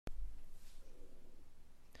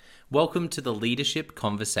Welcome to the Leadership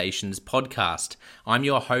Conversations podcast. I'm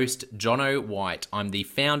your host, Jono White. I'm the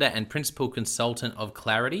founder and principal consultant of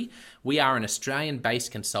Clarity. We are an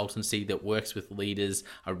Australian-based consultancy that works with leaders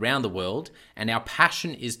around the world, and our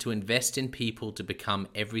passion is to invest in people to become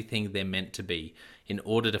everything they're meant to be in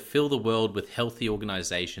order to fill the world with healthy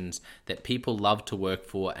organizations that people love to work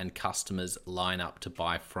for and customers line up to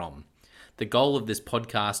buy from. The goal of this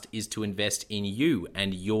podcast is to invest in you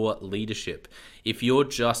and your leadership. If you're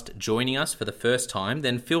just joining us for the first time,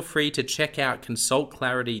 then feel free to check out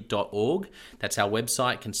consultclarity.org. That's our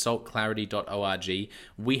website, consultclarity.org.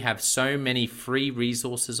 We have so many free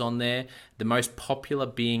resources on there, the most popular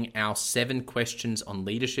being our 7 Questions on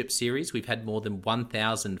Leadership series. We've had more than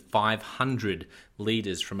 1,500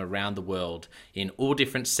 leaders from around the world in all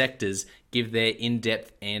different sectors give their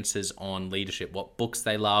in-depth answers on leadership, what books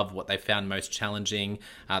they love, what they found most challenging,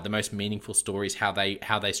 the most meaningful stories, how they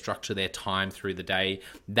structure their time through the day.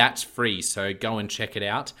 That's free, so go and check it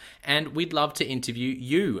out. And we'd love to interview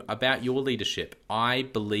you about your leadership. I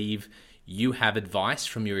believe you have advice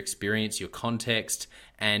from your experience, your context,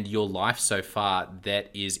 and your life so far that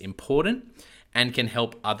is important and can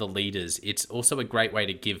help other leaders. It's also a great way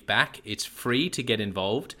to give back. It's free to get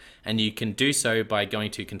involved, and you can do so by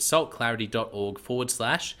going to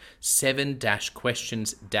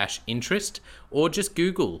consultclarity.org/7-questions-interest, or just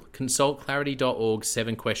Google consultclarity.org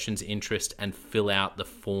 7 questions interest and fill out the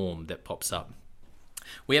form that pops up.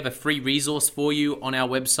 We have a free resource for you on our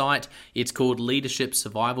website. It's called Leadership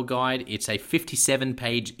Survival Guide. It's a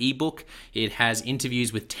 57-page ebook. It has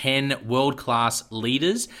interviews with 10 world-class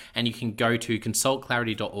leaders, and you can go to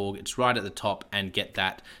consultclarity.org. It's right at the top, and get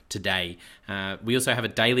that today. We also have a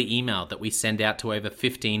daily email that we send out to over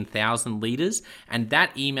 15,000 leaders, and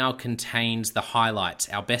that email contains the highlights,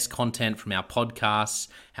 our best content from our podcasts,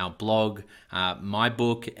 our blog, my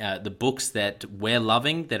book, the books that we're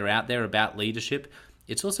loving that are out there about leadership.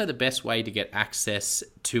 It's also the best way to get access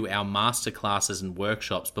to our masterclasses and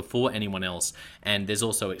workshops before anyone else. And there's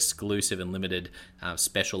also exclusive and limited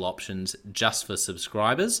special options just for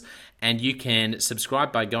subscribers. And you can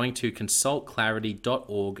subscribe by going to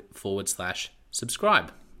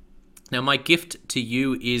consultclarity.org/subscribe. Now, my gift to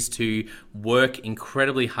you is to work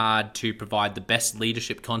incredibly hard to provide the best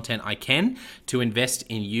leadership content I can to invest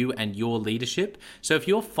in you and your leadership. So if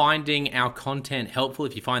you're finding our content helpful,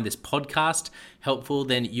 if you find this podcast helpful,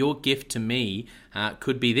 then your gift to me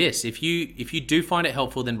could be this. If you do find it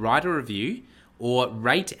helpful, then write a review or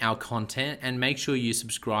rate our content and make sure you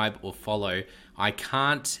subscribe or follow. I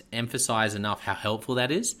can't emphasize enough how helpful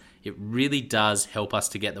that is. It really does help us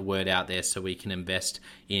to get the word out there so we can invest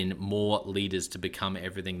in more leaders to become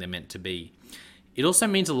everything they're meant to be. It also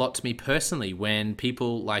means a lot to me personally when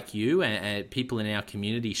people like you and people in our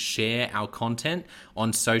community share our content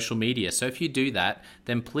on social media. So if you do that,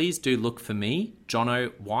 then please do look for me,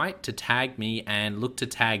 Jono White, to tag me, and look to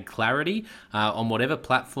tag Clarity on whatever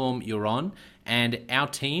platform you're on. And our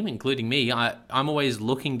team, including me, I'm always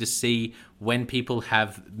looking to see when people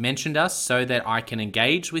have mentioned us so that I can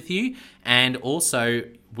engage with you. And also,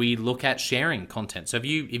 we look at sharing content. So if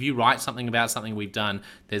you write something about something we've done,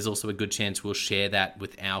 there's also a good chance we'll share that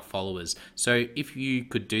with our followers. So if you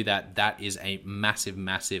could do that, that is a massive,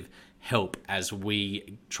 massive help as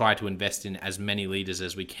we try to invest in as many leaders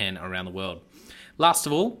as we can around the world. Last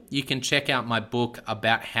of all, you can check out my book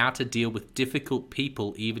about how to deal with difficult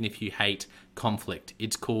people even if you hate conflict.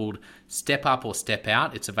 It's called Step Up or Step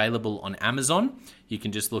Out. It's available on Amazon. You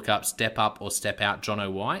can just look up Step Up or Step Out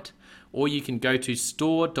Jono White, or you can go to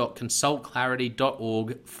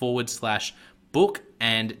store.consultclarity.org/book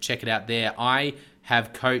and check it out there. I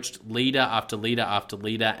have coached leader after leader after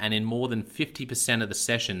leader, and in more than 50% of the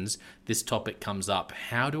sessions, this topic comes up.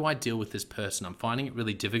 How do I deal with this person? I'm finding it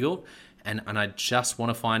really difficult, and I just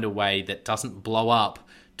want to find a way that doesn't blow up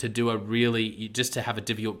to just to have a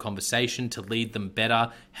difficult conversation, to lead them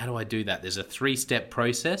better. How do I do that? There's a 3-step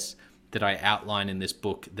process that I outline in this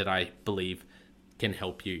book that I believe can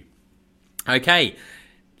help you. Okay,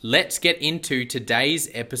 let's get into today's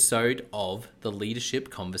episode of the Leadership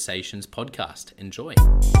Conversations podcast. Enjoy.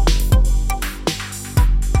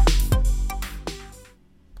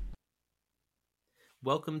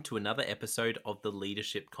 Welcome to another episode of the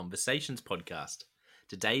Leadership Conversations podcast.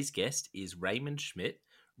 Today's guest is Raymond Schmidt.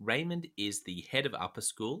 Raymond is the head of Upper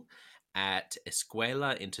School at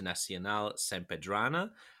Escuela Internacional Sempedrana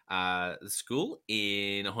school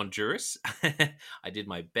in Honduras. I did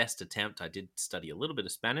my best attempt. I did study a little bit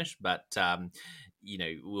of Spanish, but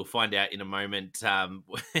we'll find out in a moment. I've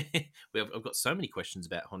got so many questions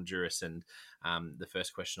about Honduras, and the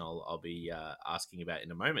first question I'll be asking about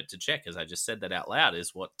in a moment to check, as I just said that out loud,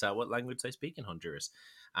 is what language they speak in Honduras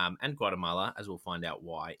and Guatemala, as we'll find out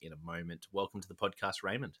why in a moment. Welcome to the podcast,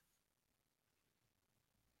 Raymond.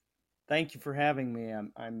 Thank you for having me.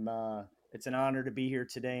 It's an honor to be here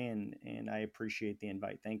today, and I appreciate the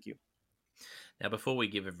invite. Thank you. Now, before we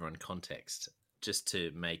give everyone context, just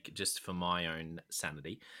for my own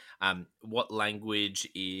sanity, what language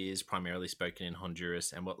is primarily spoken in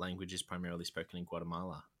Honduras, and what language is primarily spoken in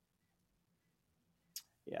Guatemala?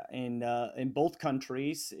 Yeah, in both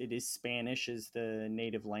countries, it is Spanish is the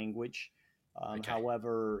native language. Okay,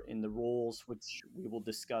 However, in the roles which we will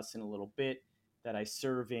discuss in a little bit that I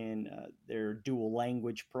serve in, they're dual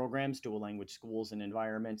language programs, dual language schools and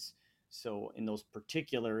environments. So in those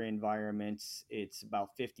particular environments, it's about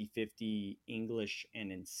 50-50 English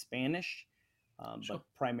and in Spanish. sure. But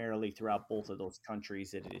primarily throughout both of those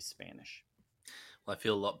countries, it is Spanish. Well, I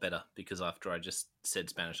feel a lot better because after I just said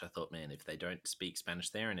Spanish, I thought, man, if they don't speak Spanish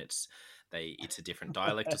there and it's a different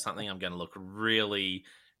dialect or something, I'm going to look really,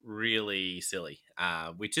 really silly.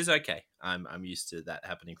 Which is okay. I'm used to that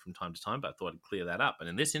happening from time to time, but I thought I'd clear that up. And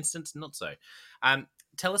in this instance, not so.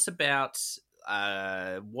 Tell us about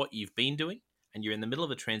what you've been doing. And you're in the middle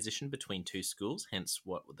of a transition between two schools, hence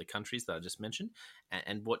what the countries that I just mentioned,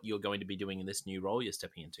 and what you're going to be doing in this new role you're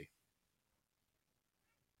stepping into.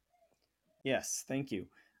 Yes, thank you.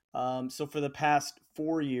 So for the past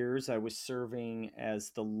 4 years, I was serving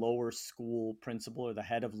as the lower school principal or the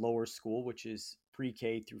head of lower school, which is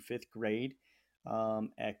pre-K through fifth grade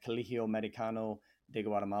at Colegio Americano de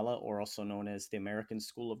Guatemala, or also known as the American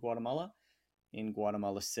School of Guatemala in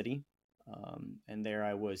Guatemala City. And there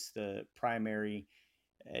I was the primary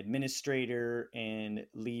administrator and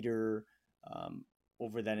leader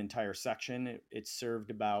over that entire section. It served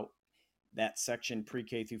about that section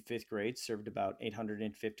pre-K through fifth grade served about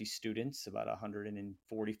 850 students, about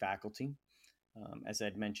 140 faculty. As I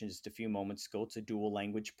had mentioned just a few moments ago, it's a dual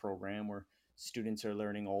language program where students are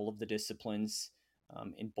learning all of the disciplines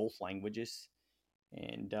in both languages.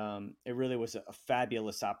 And it really was a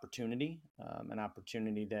fabulous opportunity, an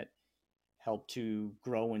opportunity that helped to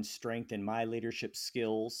grow and strengthen my leadership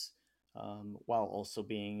skills while also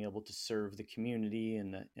being able to serve the community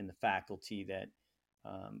and the faculty that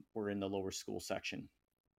were in the lower school section.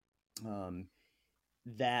 Um,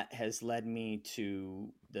 that has led me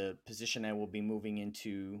to the position I will be moving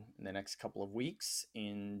into in the next couple of weeks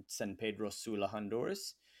in San Pedro Sula,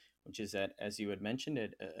 Honduras, which is as you had mentioned,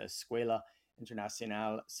 at Escuela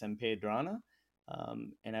Internacional Sempedrana.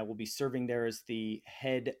 And I will be serving there as the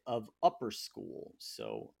head of upper school.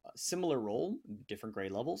 So, a similar role, different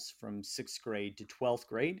grade levels from sixth grade to 12th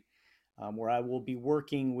grade, where I will be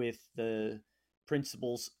working with the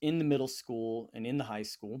principals in the middle school and in the high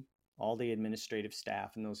school, all the administrative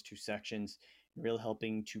staff in those two sections, really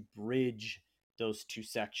helping to bridge those two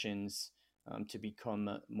sections to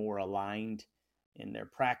become more aligned in their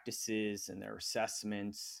practices and their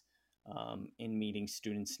assessments, in meeting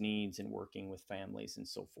students' needs and working with families and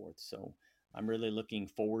so forth. So I'm really looking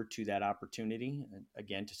forward to that opportunity,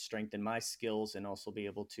 again, to strengthen my skills and also be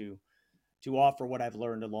able to offer what I've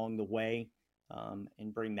learned along the way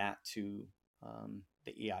and bring that to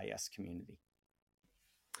the EIS community.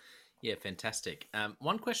 Yeah, fantastic.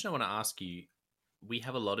 One question I want to ask you, we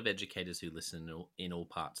have a lot of educators who listen in all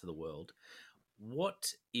parts of the world.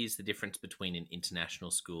 What is the difference between an international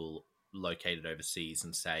school located overseas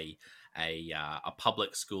and, say, a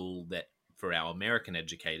public school that, for our American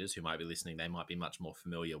educators who might be listening, they might be much more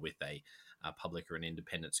familiar with a public or an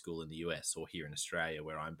independent school in the US or here in Australia,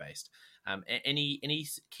 where I'm based. Any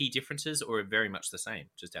key differences, or very much the same,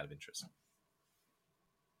 just out of interest?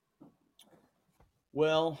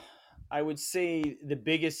 Well, I would say the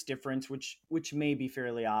biggest difference, which may be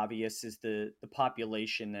fairly obvious, is the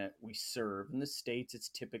population that we serve. In the States, it's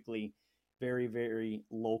typically very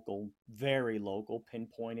local,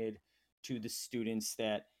 pinpointed to the students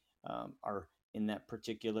that are in that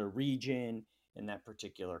particular region, in that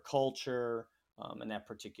particular culture, in that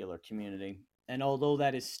particular community. And although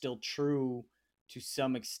that is still true to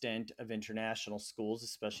some extent of international schools,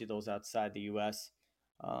 especially those outside the US,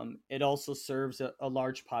 it also serves a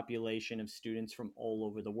large population of students from all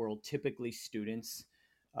over the world, typically students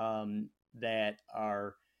that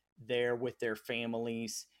are there with their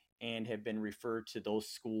families and have been referred to those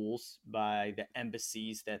schools by the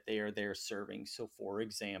embassies that they are there serving. So, for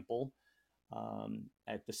example,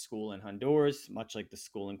 at the school in Honduras, much like the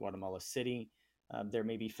school in Guatemala City. There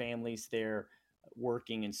may be families there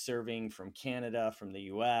working and serving from Canada, from the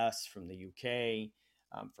US, from the UK,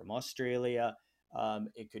 from Australia.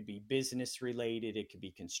 It could be business related, it could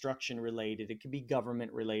be construction related, it could be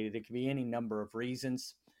government related, it could be any number of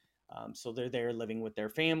reasons. So they're there living with their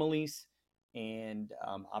families. And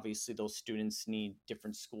obviously, those students need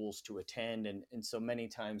different schools to attend. And so many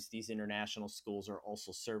times, these international schools are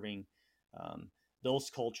also serving um, those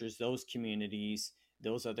cultures, those communities,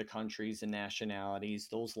 those other countries and nationalities,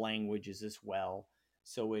 those languages as well.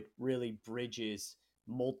 So it really bridges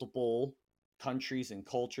multiple countries and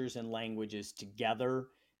cultures and languages together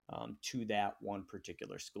to that one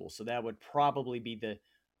particular school. So that would probably be the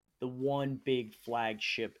one big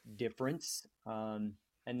flagship difference.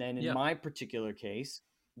 And then in Yeah. my particular case,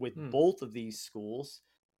 with Hmm. both of these schools,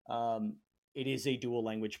 um, it is a dual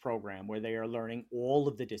language program where they are learning all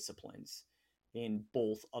of the disciplines in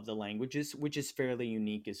both of the languages, which is fairly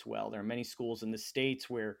unique as well. There are many schools in the States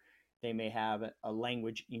where they may have a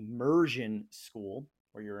language immersion school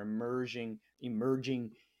where you're emerging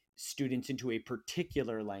students into a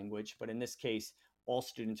particular language. But in this case, all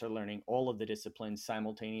students are learning all of the disciplines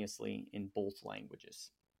simultaneously in both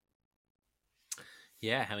languages.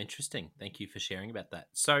 Yeah, how interesting. Thank you for sharing about that.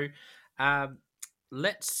 So, um,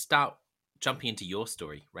 let's start jumping into your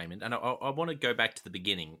story, Raymond. And I want to go back to the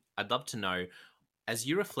beginning. I'd love to know, as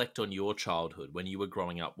you reflect on your childhood when you were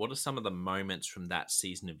growing up, what are some of the moments from that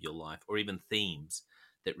season of your life, or even themes,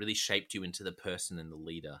 that really shaped you into the person and the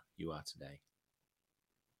leader you are today?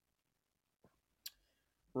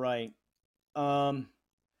 Right. Um,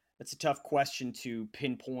 that's a tough question to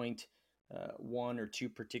pinpoint one or two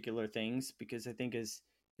particular things because I think as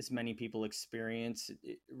many people experience,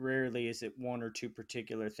 rarely is it one or two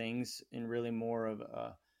particular things, and really more of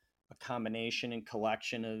a combination and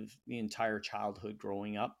collection of the entire childhood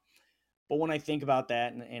growing up. But when I think about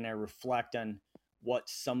that and I reflect on what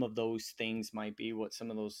some of those things might be, what some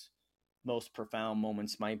of those most profound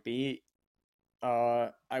moments might be,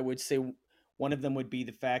 I would say one of them would be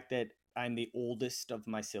the fact that I'm the oldest of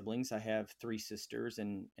my siblings. I have three sisters,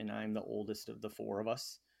 and I'm the oldest of the four of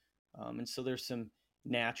us. And so there's some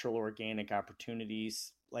natural, organic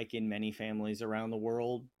opportunities, like in many families around the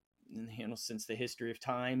world, since the history of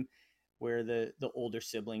time, where the older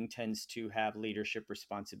sibling tends to have leadership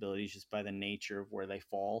responsibilities just by the nature of where they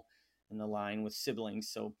fall in the line with siblings.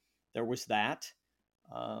 So there was that.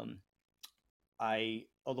 Um,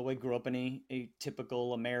 although I grew up in a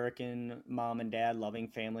typical American mom and dad loving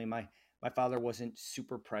family, my father wasn't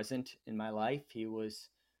super present in my life. He was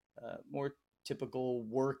more typical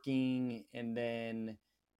working and then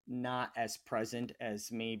not as present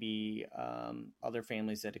as maybe other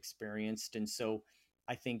families that experienced. And so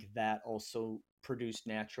I think that also produced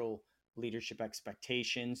natural leadership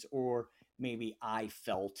expectations, or maybe I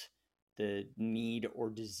felt the need or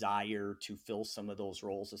desire to fill some of those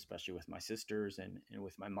roles, especially with my sisters and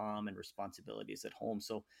with my mom and responsibilities at home.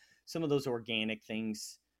 So some of those organic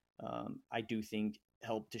things I do think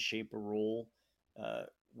help to shape a role uh,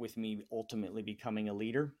 with me ultimately becoming a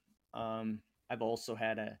leader. Um, I've also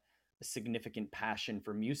had a significant passion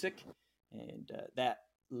for music, and that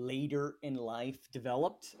later in life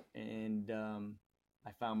developed. And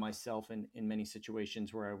I found myself in many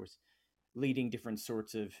situations where I was leading different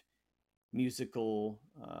sorts of musical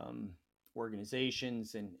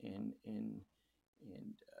organizations and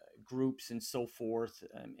groups and so forth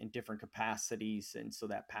in different capacities. And so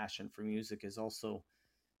that passion for music has also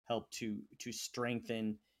helped to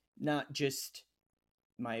strengthen not just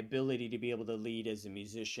my ability to be able to lead as a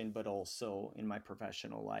musician, but also in my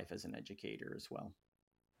professional life as an educator as well.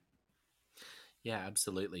 Yeah,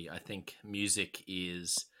 absolutely. I think music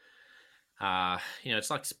is, it's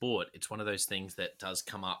like sport. It's one of those things that does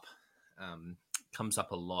um, comes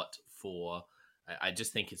up a lot for. I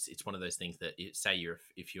just think it's one of those things that say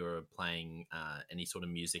if you're playing any sort of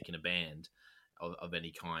music in a band of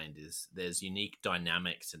any kind, is there's unique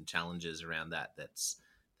dynamics and challenges around that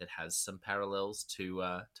has some parallels to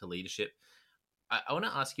leadership. I want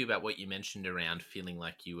to ask you about what you mentioned around feeling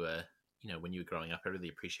like you were, when you were growing up. I really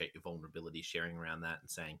appreciate your vulnerability sharing around that and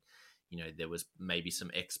saying, there was maybe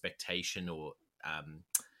some expectation or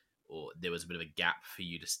there was a bit of a gap for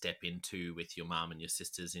you to step into with your mom and your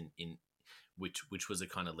sisters in which was a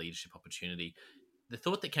kind of leadership opportunity. The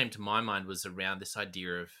thought that came to my mind was around this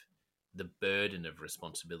idea of the burden of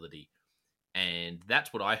responsibility, and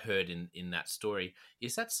that's what I heard in that story.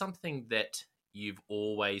 Is that something that you've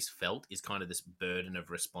always felt, is kind of this burden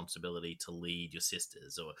of responsibility to lead your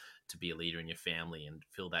sisters or to be a leader in your family and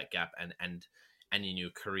fill that gap and in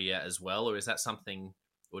your career as well? Or is that something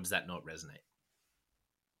or does that not resonate?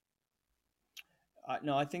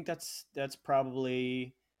 No, I think that's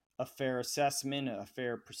probably a fair assessment, a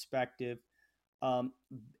fair perspective. Um,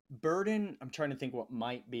 Burden, I'm trying to think what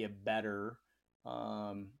might be a better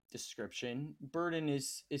description. Burden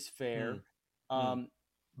is fair, Mm, mm, um,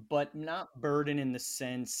 but not burden in the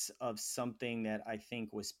sense of something that I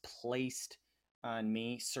think was placed on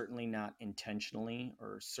me. Certainly not intentionally,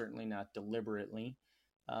 or certainly not deliberately.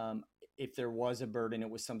 Um, if there was a burden, it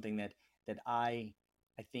was something that I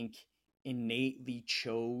think innately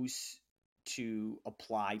chose to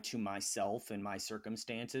apply to myself and my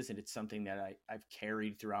circumstances, and it's something that I've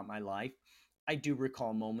carried throughout my life. I do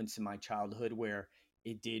recall moments in my childhood where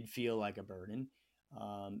it did feel like a burden,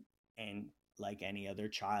 um, and like any other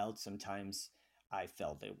child, sometimes I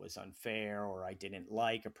felt it was unfair, or I didn't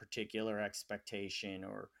like a particular expectation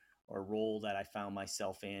or role that I found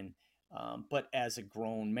myself in. But as a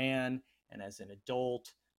grown man and as an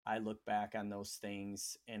adult, I look back on those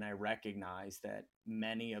things and I recognize that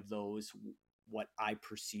many of those, what I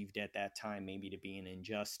perceived at that time maybe to be an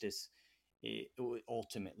injustice, it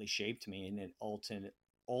ultimately shaped me, and it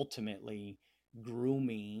ultimately grew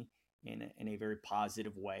me in a very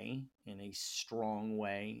positive way, in a strong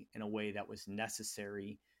way, in a way that was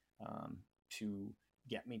necessary um, to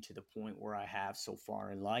get me to the point where I have so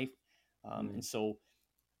far in life. mm. And so,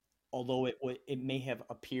 although it may have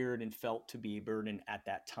appeared and felt to be a burden at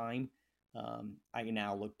that time, I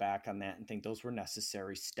now look back on that and think those were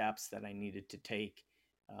necessary steps that I needed to take,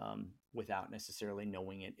 without necessarily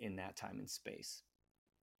knowing it in that time and space.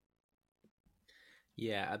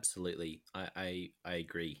 Yeah, absolutely. I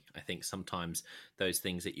agree. I think sometimes those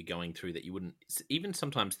things that you're going through that you wouldn't, even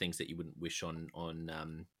sometimes things that you wouldn't wish on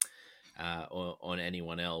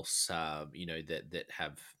anyone else, that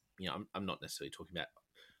have, I'm not necessarily talking about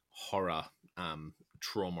horror,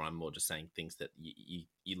 trauma. I'm more just saying things that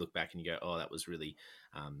you look back and you go, oh, that was really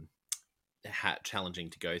um, challenging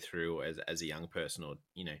to go through as a young person, or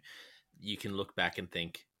you can look back and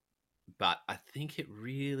think, but I think it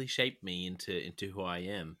really shaped me into who I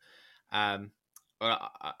am. Um,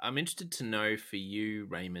 I'm interested to know for you,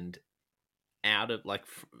 Raymond, out of like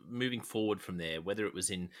moving forward from there, whether it was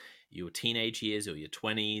in your teenage years or your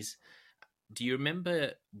 20s, do you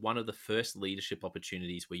remember one of the first leadership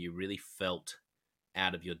opportunities where you really felt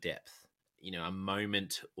out of your depth? A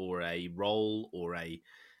moment or a role or a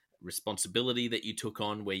responsibility that you took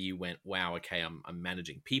on where you went, wow, okay, I'm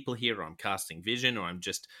managing people here, or I'm casting vision, or I'm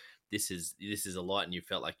just, this is a lot, and you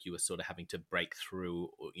felt like you were sort of having to break through,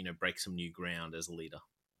 or break some new ground as a leader.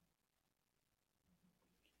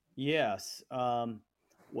 Yes.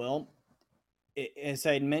 Well, as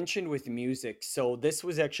I had mentioned with music, so this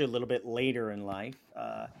was actually a little bit later in life.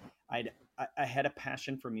 I'd, I had a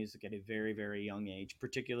passion for music at a very, very young age,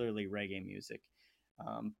 particularly reggae music.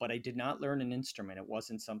 But I did not learn an instrument. It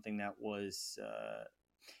wasn't something that was,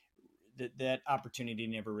 that opportunity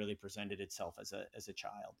never really presented itself as a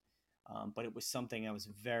child. But it was something I was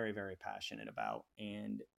very, very passionate about.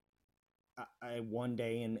 And I one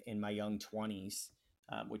day in my young 20s,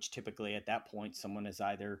 which typically at that point someone has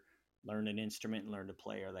either learned an instrument and learned to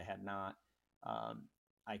play, or they had not. Um,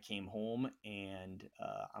 I came home, and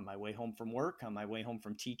on my way home from work, on my way home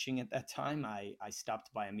from teaching at that time, I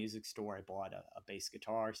stopped by a music store. I bought a bass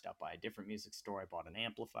guitar, stopped by a different music store. I bought an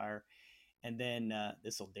amplifier. And then,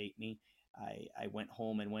 this will date me. I went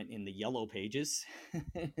home and went in the yellow pages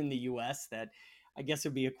in the US, that I guess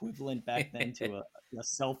would be equivalent back then to a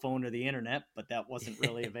cell phone or the internet, but that wasn't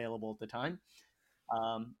really available at the time.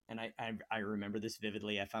 And I remember this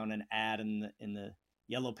vividly. I found an ad in the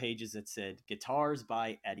yellow pages that said "Guitars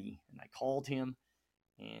by Eddie," and I called him,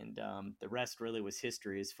 and the rest really was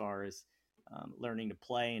history as far as learning to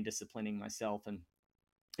play and disciplining myself. And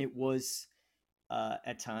it was,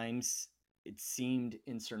 at times, it seemed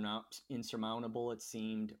insurmountable. It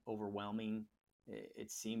seemed overwhelming.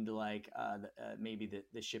 It seemed like, maybe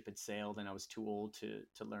the ship had sailed and I was too old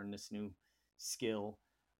to learn this new skill.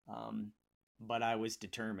 Um, but I was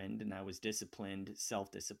determined and I was disciplined,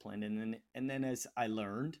 self-disciplined. And then as I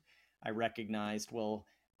learned, I recognized, well,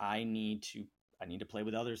 I need to I need to play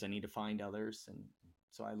with others. I need to find others. And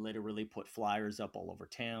so I literally put flyers up all over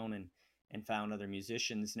town and found other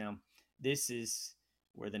musicians. Now, this is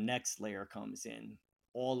where the next layer comes in.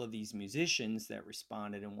 All of these musicians that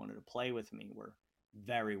responded and wanted to play with me were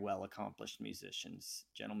very well accomplished musicians,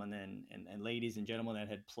 gentlemen and ladies and gentlemen that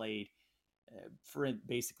had played, for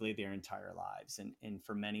basically their entire lives, and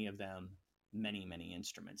for many of them, many, many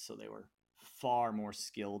instruments. So they were far more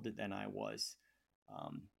skilled than I was.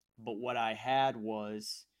 Um, but what I had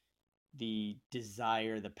was the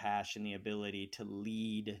desire, the passion, the ability to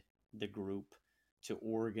lead the group, to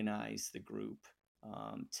organize the group,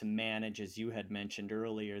 to manage, as you had mentioned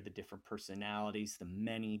earlier, the different personalities, the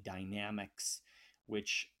many dynamics,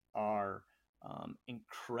 which are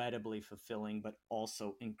incredibly fulfilling, but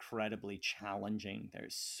also incredibly challenging.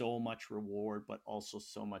 There's so much reward, but also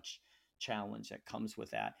so much challenge that comes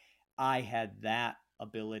with that. I had that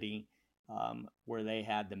ability, where they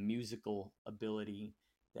had the musical ability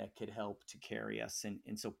that could help to carry us.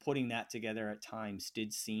 And so putting that together at times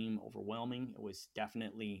did seem overwhelming. It was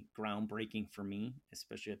definitely groundbreaking for me,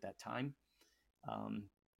 especially at that time. Um,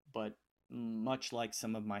 but much like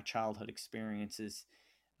some of my childhood experiences,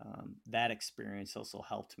 that experience also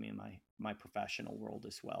helped me in my professional world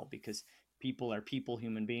as well, because people are people,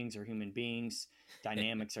 human beings are human beings,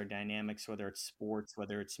 dynamics are dynamics, whether it's sports,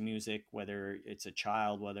 whether it's music, whether it's a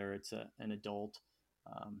child, whether it's an adult.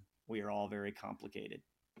 We are all very complicated.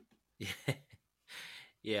 Yeah.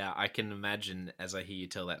 Yeah, I can imagine as I hear you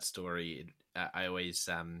tell that story. I always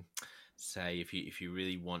say if you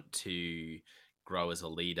really want to grow as a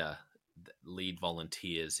leader, lead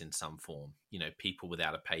volunteers in some form. People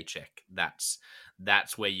without a paycheck. That's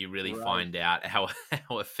where you really Right. find out how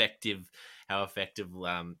how effective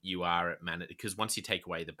you are at managing. Because once you take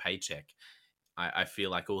away the paycheck, I feel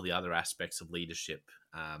like all the other aspects of leadership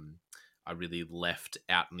are really left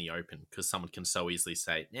out in the open, because someone can so easily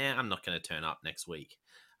say, "Yeah, I'm not going to turn up next week,"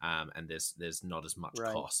 and there's not as much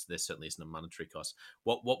Right. cost. There certainly isn't a monetary cost.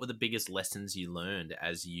 What were the biggest lessons you learned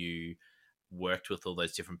as you worked with all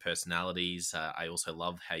those different personalities? I also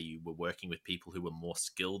love how you were working with people who were more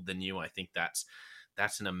skilled than you. I think that's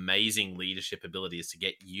an amazing leadership ability, is to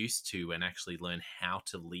get used to and actually learn how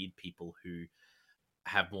to lead people who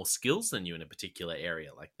have more skills than you in a particular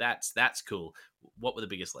area. Like that's cool. What were the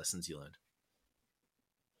biggest lessons you learned?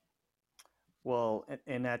 Well,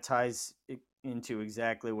 and that ties into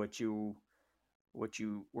exactly what you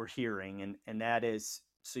were hearing, and that is,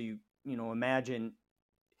 so imagine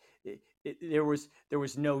there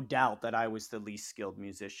was no doubt that I was the least skilled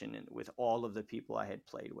musician, and with all of the people I had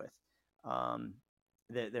played with, um,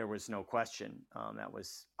 there was no question. That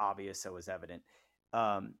was obvious. That was evident.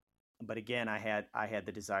 Um, but again, I had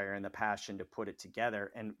the desire and the passion to put it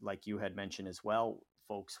together, and like you had mentioned as well,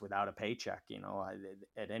 folks without a paycheck,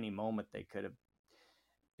 at any moment they could have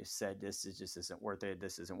said, this is just isn't worth it,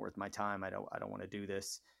 this isn't worth my time, I don't want to do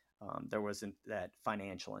this. There wasn't that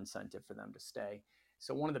financial incentive for them to stay.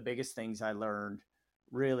 So one of the biggest things I learned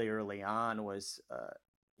really early on was,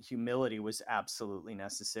 humility was absolutely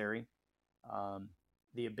necessary. um,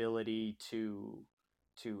 the ability to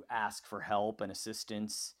ask for help and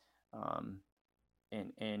assistance, um,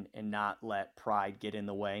 and not let pride get in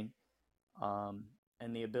the way, um,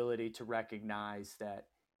 and the ability to recognize that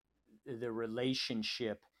the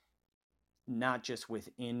relationship, not just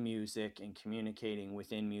within music and communicating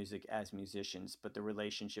within music as musicians, but the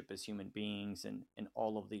relationship as human beings, and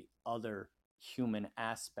all of the other human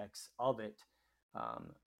aspects of it,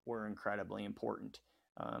 um, were incredibly important.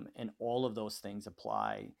 And all of those things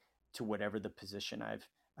apply to whatever the position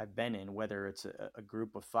I've been in, whether it's a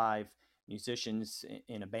group of 5 musicians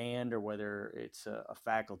in a band, or whether it's a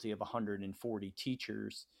faculty of 140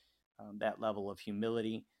 teachers. That level of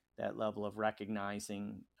humility, that level of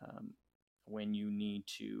recognizing, when you need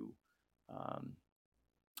to, um,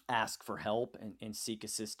 ask for help, and seek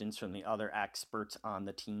assistance from the other experts on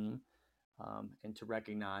the team, and to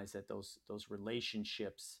recognize that those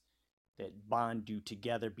relationships that bond you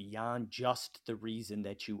together beyond just the reason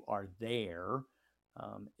that you are there,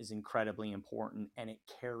 is incredibly important, and it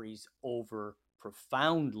carries over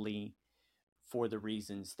profoundly for the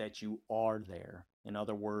reasons that you are there. In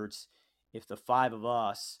other words, if the 5 of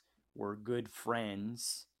us were good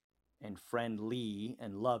friends and friendly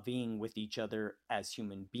and loving with each other as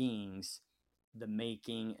human beings, the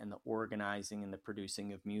making and the organizing and the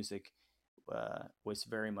producing of music, was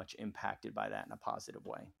very much impacted by that in a positive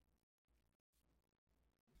way.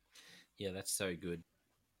 Yeah, that's so good.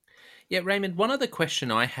 Yeah, Raymond, one other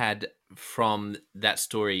question I had from that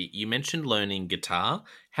story, you mentioned learning guitar.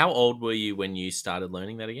 How old were you when you started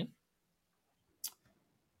learning that again?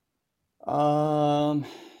 Um,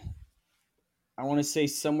 I want to say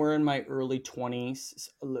somewhere in my early 20s,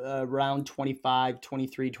 around 25,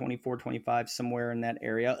 23, 24, 25, somewhere in that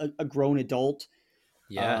area, a grown adult,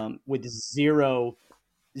 Yeah. with zero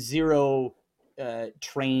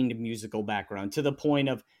trained musical background, to the point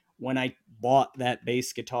of when I bought that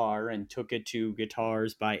bass guitar and took it to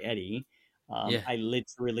Guitars by Eddie, Yeah. I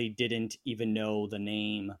literally didn't even know the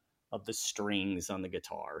name of the strings on the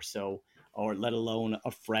guitar. So, or let alone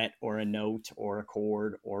a fret or a note or a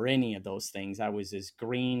chord or any of those things. I was as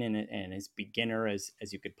green and as beginner as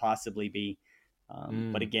you could possibly be.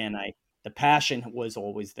 But Mm. again, the passion was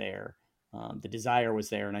always there. The desire was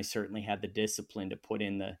there, and I certainly had the discipline to put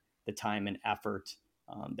in the time and effort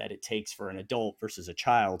that it takes for an adult versus a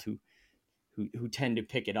child who tend to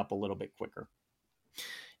pick it up a little bit quicker.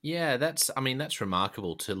 Yeah, that's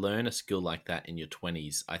remarkable to learn a skill like that in your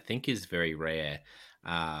 20s. I think is very rare.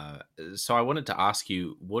 Uh, so I wanted to ask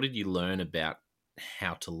you, what did you learn about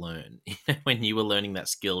how to learn when you were learning that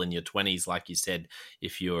skill in your 20s? Like you said,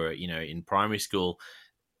 if you're, in primary school,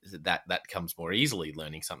 that comes more easily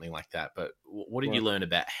learning something like that. But what did you Sure. learn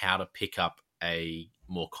about how to pick up a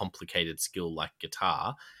more complicated skill like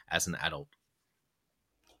guitar as an adult?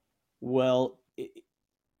 Well,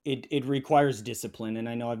 it requires discipline, and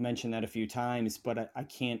I know I've mentioned that a few times, but I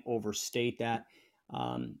can't overstate that.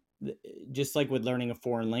 Um, just like with learning a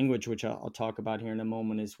foreign language, which I'll talk about here in a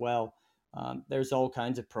moment as well. There's all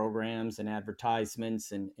kinds of programs and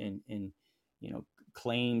advertisements and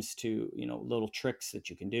claims to little tricks that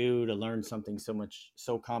you can do to learn something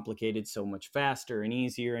so complicated so much faster and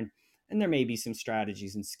easier, and there may be some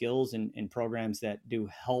strategies and skills and programs that do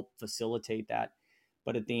help facilitate that,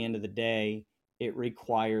 but at the end of the day, it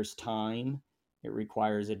requires time, it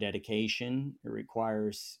requires a dedication, it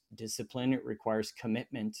requires discipline, it requires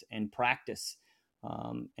commitment and practice.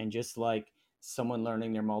 And just like someone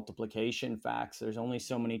learning their multiplication facts, there's only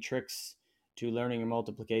so many tricks to learning your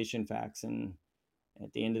multiplication facts. And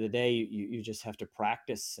at the end of the day, you just have to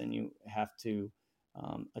practice, and you have to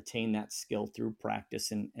attain that skill through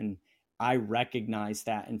practice. And I recognize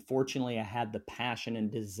that. And fortunately, I had the passion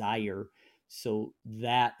and desire. So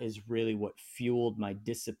that is really what fueled my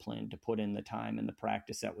discipline to put in the time and the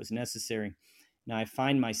practice that was necessary. Now, I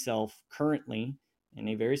find myself currently in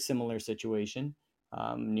a very similar situation,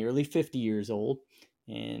 nearly 50 years old.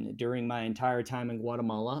 And during my entire time in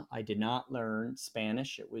Guatemala, I did not learn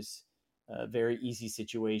Spanish. It was a very easy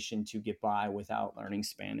situation to get by without learning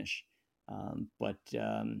Spanish. But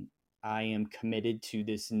I am committed to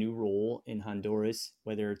this new role in Honduras,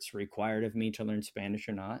 whether it's required of me to learn Spanish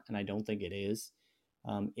or not, and I don't think it is.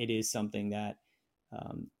 It is something that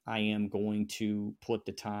I am going to put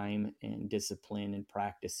the time and discipline and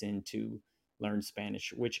practice into learn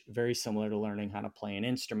Spanish, which very similar to learning how to play an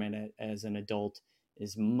instrument as an adult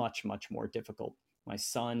is much, much more difficult. My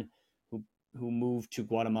son, who moved to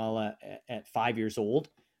Guatemala at 5 years old,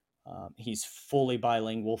 he's fully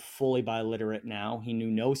bilingual, fully biliterate now. He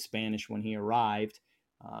knew no Spanish when he arrived,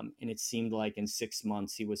 and it seemed like in 6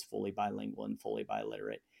 months he was fully bilingual and fully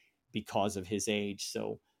biliterate because of his age.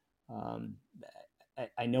 So um,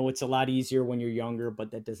 I know it's a lot easier when you're younger,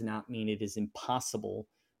 but that does not mean it is impossible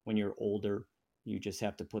when you're older. You just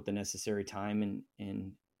have to put the necessary time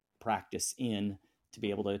and practice in to be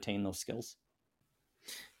able to attain those skills.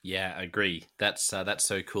 Yeah, I agree. That's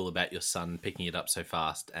so cool about your son picking it up so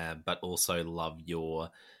fast, but also love your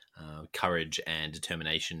courage and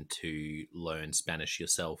determination to learn Spanish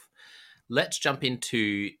yourself. Let's jump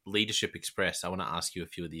into Leadership Express. I want to ask you a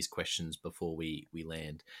few of these questions before we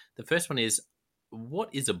land. The first one is, what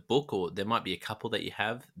is a book, or there might be a couple that you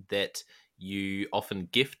have, that you often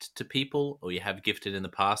gift to people, or you have gifted in the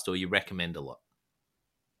past, or you recommend a lot?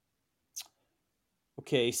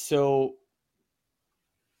 Okay, so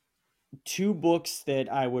two books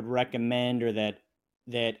that I would recommend, or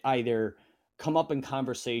that either come up in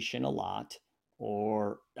conversation a lot,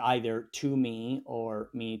 or either to me or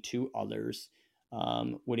me to others,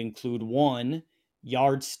 would include one,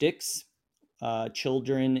 Yardsticks,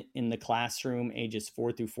 Children in the Classroom, ages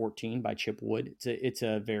 4 through 14 by Chip Wood. It's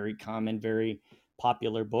a very common, very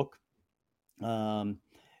popular book. Um,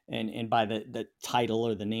 and by the title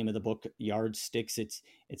or the name of the book, Yardsticks,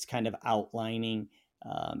 it's kind of outlining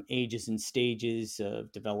ages and stages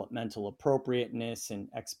of developmental appropriateness and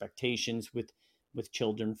expectations with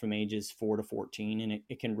children from ages 4 to 14, and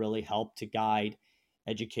it can really help to guide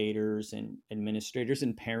educators and administrators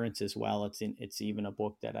and parents as well. It's even a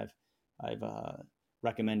book that I've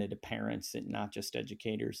recommended to parents and not just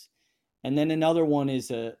educators. And then another one is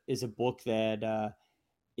a book that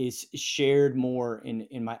is shared more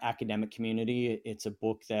in my academic community. It's a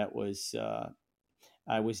book that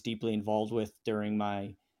I was deeply involved with during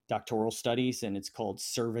my doctoral studies, and it's called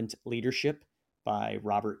Servant Leadership by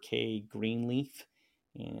Robert K. Greenleaf.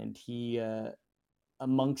 And he,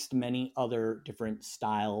 amongst many other different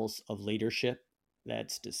styles of leadership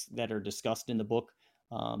that are discussed in the book,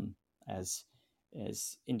 um, as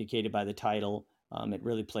indicated by the title, it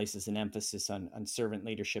really places an emphasis on servant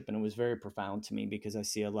leadership, and it was very profound to me because I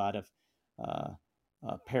see a lot of uh,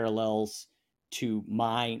 parallels to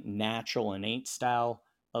my natural innate style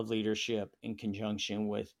of leadership in conjunction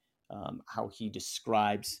with how he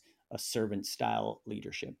describes a servant style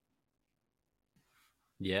leadership.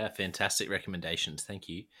 Yeah, fantastic recommendations. Thank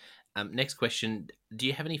you. Next question: do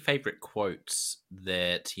you have any favorite quotes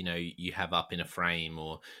that you have up in a frame,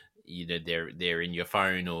 or they're in your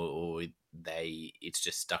phone, or they it's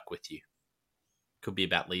just stuck with you? Could be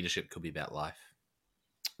about leadership, could be about life.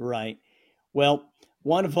 Right. Well,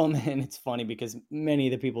 one of them, and it's funny because many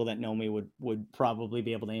of the people that know me would probably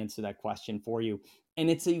be able to answer that question for you. And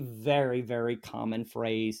it's a very, very common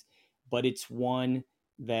phrase, but it's one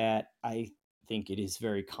that I think it is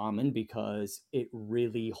very common because it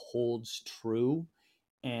really holds true.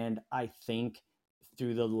 And I think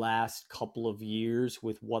through the last couple of years,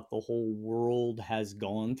 with what the whole world has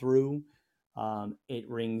gone through, it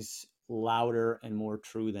rings louder and more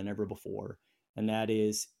true than ever before. And that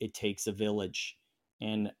is, it takes a village.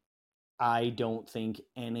 And I don't think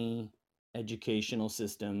any educational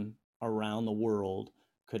system around the world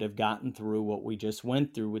could have gotten through what we just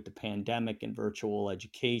went through with the pandemic and virtual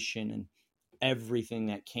education and everything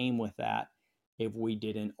that came with that if we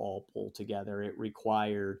didn't all pull together. It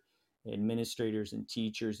required administrators and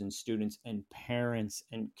teachers and students and parents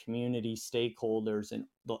and community stakeholders and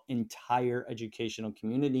the entire educational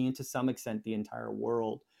community, and to some extent the entire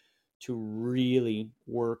world, to really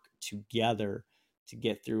work together to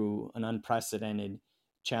get through an unprecedented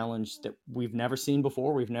challenge that we've never seen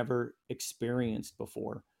before, we've never experienced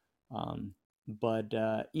before. But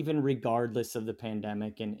even regardless of the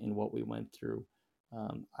pandemic and what we went through,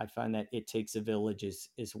 I find that it takes a village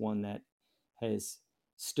is one that has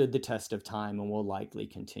stood the test of time and will likely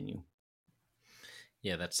continue.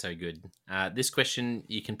 Yeah, that's so good. This question,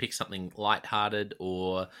 you can pick something lighthearted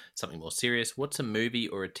or something more serious. What's a movie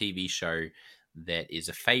or a TV show that is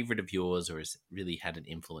a favorite of yours or has really had an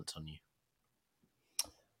influence on you?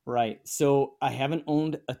 Right. So I haven't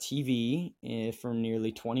owned a TV for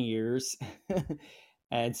nearly 20 years.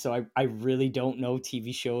 And so I really don't know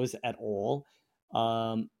TV shows at all.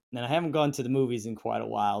 And I haven't gone to the movies in quite a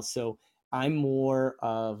while. So I'm more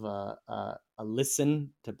of a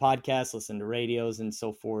listen to podcasts, listen to radios, and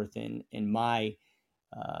so forth. In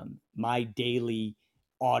my daily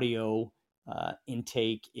audio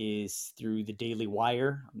intake is through the Daily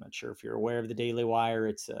Wire. I'm not sure if you're aware of the Daily Wire.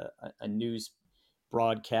 It's a news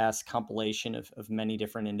broadcast compilation of many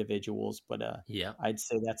different individuals, but Yeah. I'd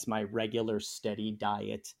say that's my regular steady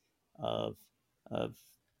diet of of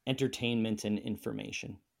entertainment and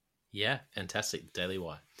information. Yeah, fantastic. Daily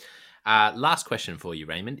Wire. Last question for you,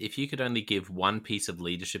 Raymond. If you could only give one piece of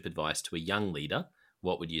leadership advice to a young leader,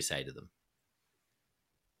 what would you say to them?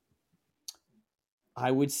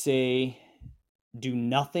 I would say do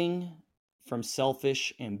nothing from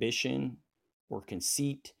selfish ambition or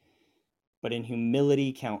conceit, but in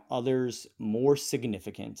humility count others more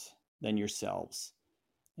significant than yourselves,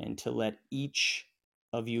 and to let each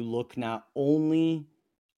of you look not only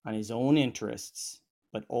on his own interests,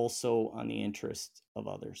 but also on the interests of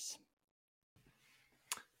others.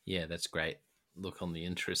 Yeah, that's great. Look on the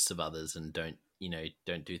interests of others and don't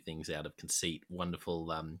do things out of conceit. Wonderful,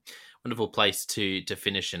 wonderful place to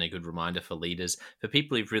finish, and a good reminder for leaders. For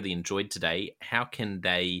people who've really enjoyed today, how can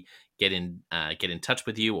they get in touch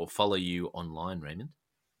with you or follow you online, Raymond?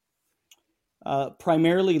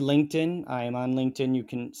 Primarily LinkedIn. I am on LinkedIn. You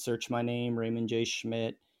can search my name, Raymond J.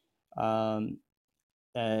 Schmidt. Um,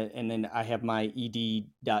 and then I have my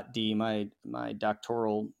ED.D, my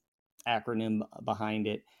doctoral acronym behind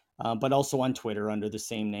it, but also on Twitter under the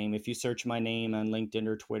same name. If you search my name on LinkedIn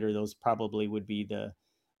or Twitter, those probably would be the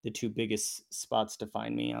two biggest spots to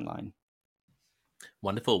find me online.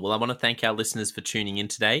 Wonderful. Well, I want to thank our listeners for tuning in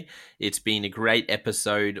today. It's been a great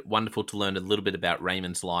episode. Wonderful to learn a little bit about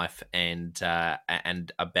Raymond's life and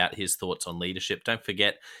about his thoughts on leadership. Don't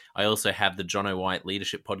forget, I also have the John O'White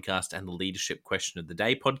Leadership Podcast and the Leadership Question of the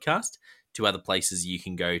Day podcast, two other places you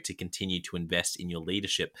can go to continue to invest in your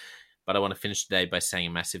leadership. But I want to finish today by saying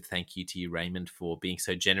a massive thank you to you, Raymond, for being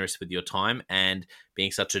so generous with your time and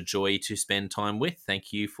being such a joy to spend time with.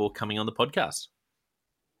 Thank you for coming on the podcast.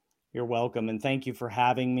 You're welcome, and thank you for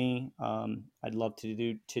having me. I'd love to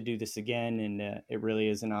do this again, and it really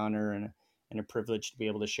is an honor and a privilege to be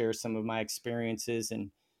able to share some of my experiences.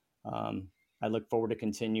 And I look forward to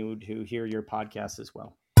continue to hear your podcast as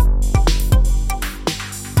well.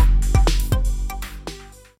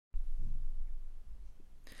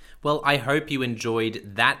 Well, I hope you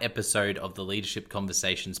enjoyed that episode of the Leadership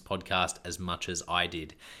Conversations podcast as much as I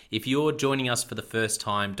did. If you're joining us for the first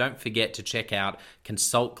time, don't forget to check out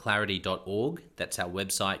consultclarity.org. That's our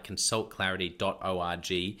website,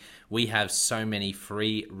 consultclarity.org. We have so many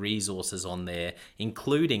free resources on there,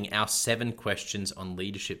 including our 7 questions on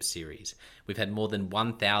leadership series. We've had more than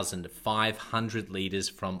 1,500 leaders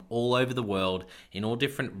from all over the world in all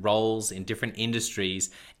different roles, in different industries,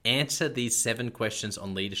 answer these 7 questions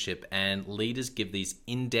on leadership, and leaders give these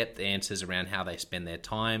in-depth answers around how they spend their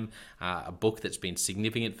time, a book that's been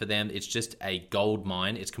significant for them. It's just a gold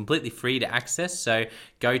mine. It's completely free to access, so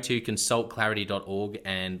go to consultclarity.org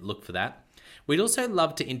and look for that. We'd also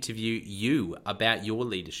love to interview you about your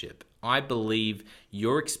leadership. I believe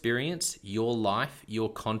your experience, your life,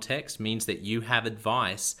 your context means that you have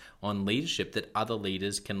advice on leadership that other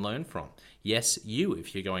leaders can learn from. Yes, you,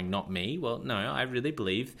 if you're going, not me, well, no, I really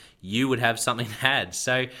believe you would have something to add.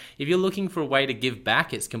 So if you're looking for a way to give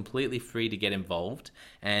back, it's completely free to get involved.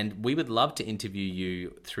 And we would love to interview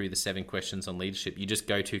you through the 7 questions on leadership. You just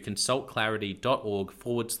go to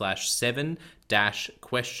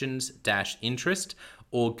consultclarity.org/7-questions-interest,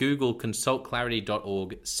 or Google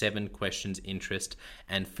consultclarity.org 7 questions interest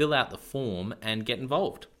and fill out the form and get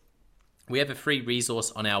involved. We have a free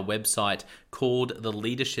resource on our website called the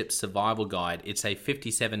Leadership Survival Guide. It's a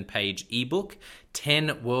 57-page ebook,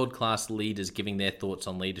 10 world-class leaders giving their thoughts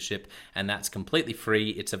on leadership, and that's completely free.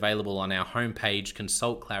 It's available on our homepage,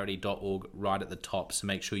 consultclarity.org, right at the top, so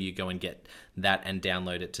make sure you go and get that and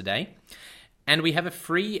download it today. And we have a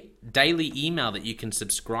free daily email that you can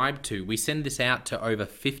subscribe to. We send this out to over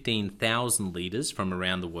 15,000 leaders from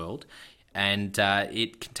around the world. And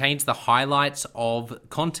it contains the highlights of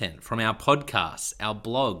content from our podcasts, our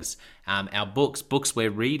blogs, our books we're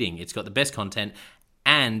reading. It's got the best content,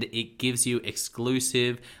 and it gives you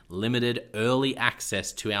exclusive, limited, early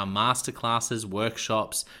access to our masterclasses,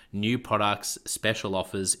 workshops, new products, special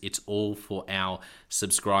offers. It's all for our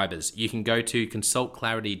subscribers. You can go to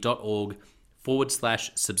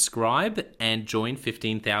consultclarity.org/subscribe and join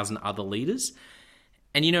 15,000 other leaders.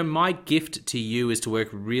 And you know, my gift to you is to work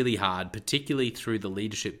really hard, particularly through the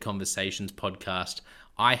Leadership Conversations podcast.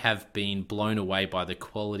 I have been blown away by the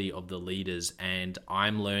quality of the leaders, and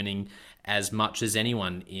I'm learning as much as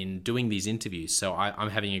anyone in doing these interviews. So I'm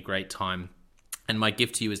having a great time. And my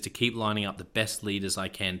gift to you is to keep lining up the best leaders I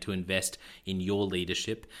can to invest in your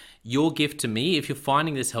leadership. Your gift to me, if you're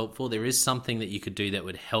finding this helpful, there is something that you could do that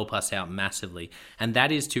would help us out massively. And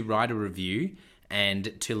that is to write a review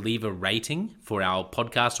and to leave a rating for our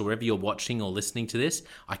podcast or wherever you're watching or listening to this.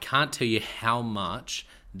 I can't tell you how much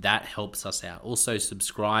that helps us out. Also,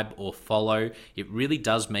 subscribe or follow. It really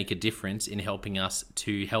does make a difference in helping us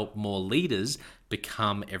to help more leaders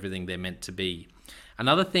become everything they're meant to be.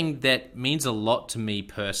 Another thing that means a lot to me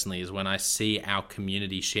personally is when I see our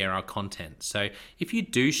community share our content. So if you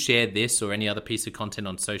do share this or any other piece of content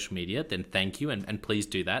on social media, then thank you, and please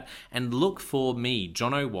do that. And look for me,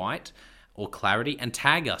 John O'White, or Clarity, and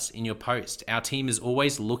tag us in your post. Our team is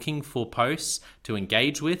always looking for posts to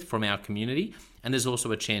engage with from our community, and there's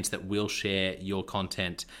also a chance that we'll share your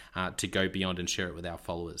content to go beyond and share it with our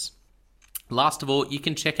followers. Last of all, you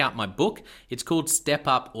can check out my book. It's called Step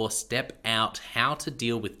Up or Step Out: How to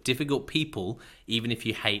Deal with Difficult People Even If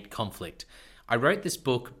You Hate Conflict. I wrote this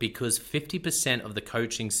book because 50% of the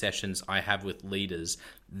coaching sessions I have with leaders,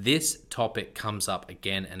 this topic comes up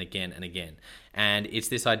again and again and again. And it's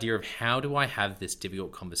this idea of, how do I have this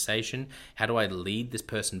difficult conversation? How do I lead this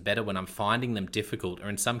person better when I'm finding them difficult? Or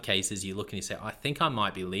in some cases, you look and you say, I think I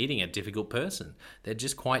might be leading a difficult person. They're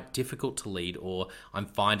just quite difficult to lead, or I'm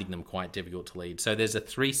finding them quite difficult to lead. So there's a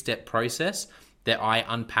 3-step process that I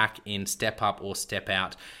unpack in Step Up or Step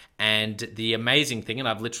Out. And the amazing thing, and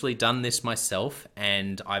I've literally done this myself,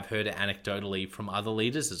 and I've heard it anecdotally from other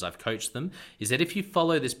leaders as I've coached them, is that if you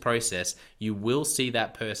follow this process, you will see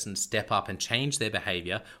that person step up and change their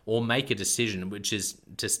behavior or make a decision, which is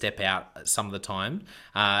to step out some of the time.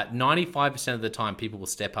 95% of the time, people will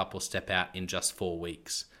step up or step out in just 4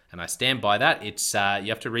 weeks. And I stand by that. It's you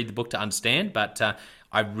have to read the book to understand, but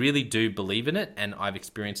I really do believe in it, and I've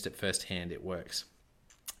experienced it firsthand. It works.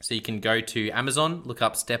 So you can go to Amazon, look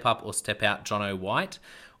up Step Up or Step Out John O'White,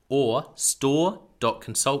 or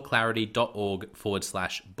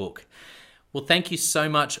store.consultclarity.org/book. Well, thank you so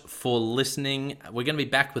much for listening. We're going to be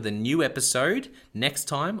back with a new episode next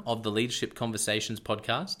time of the Leadership Conversations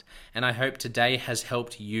podcast. And I hope today has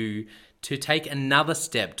helped you to take another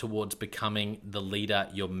step towards becoming the leader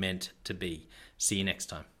you're meant to be. See you next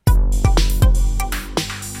time.